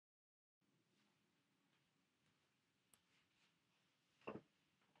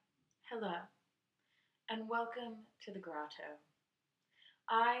Hello, and welcome to the Grotteau.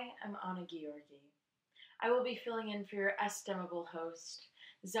 I am Anna Gyorgy. I will be filling in for your estimable host,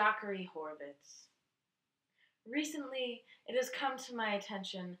 Zachary Horvitz. Recently, it has come to my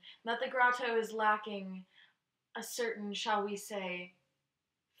attention that the Grotteau is lacking a certain, shall we say,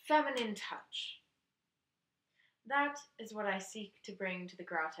 feminine touch. That is what I seek to bring to the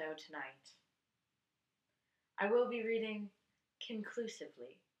Grotteau tonight. I will be reading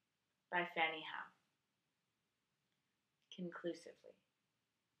Conclusively by Fanny Howe. Conclusively.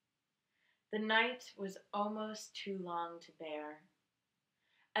 The night was almost too long to bear,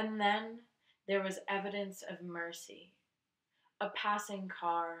 and then there was evidence of mercy, a passing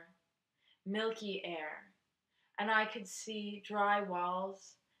car, milky air, and I could see dry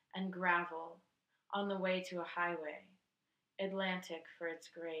walls and gravel on the way to a highway, Atlantic for its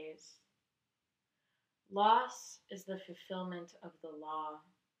grays. Loss is the fulfillment of the law,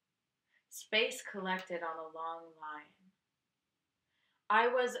 space collected on a long line. I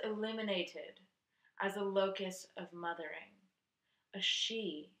was eliminated as a locus of mothering, a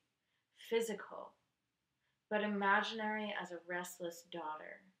she, physical, but imaginary as a restless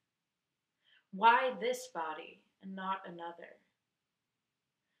daughter. Why this body and not another?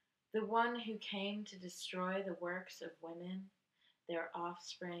 The one who came to destroy the works of women, their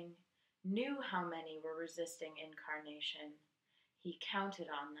offspring, knew how many were resisting incarnation. He counted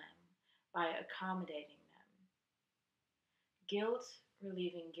on them by accommodating them. Guilt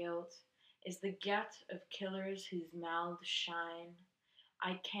relieving guilt is the get of killers whose mouths shine.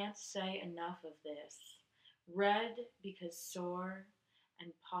 I can't say enough of this. Red because sore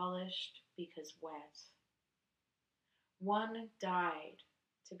and polished because wet. One died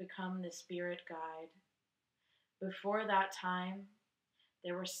to become the spirit guide. Before that time,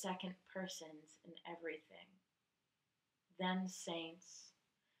 there were second persons in everything. Then saints.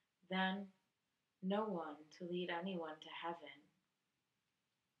 Then no one to lead anyone to heaven.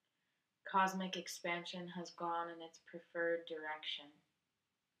 Cosmic expansion has gone in its preferred direction.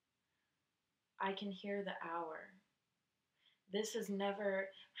 I can hear the hour. This has never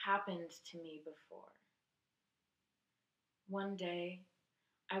happened to me before. One day,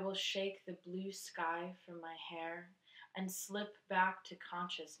 I will shake the blue sky from my hair and slip back to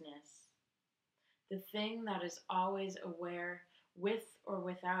consciousness, the thing that is always aware with or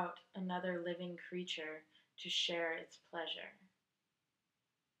without another living creature to share its pleasure.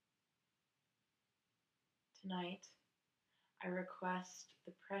 Tonight, I request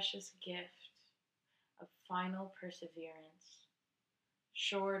the precious gift of final perseverance,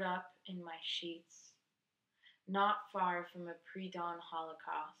 shored up in my sheets, not far from a pre-dawn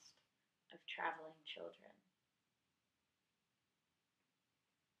holocaust of traveling children.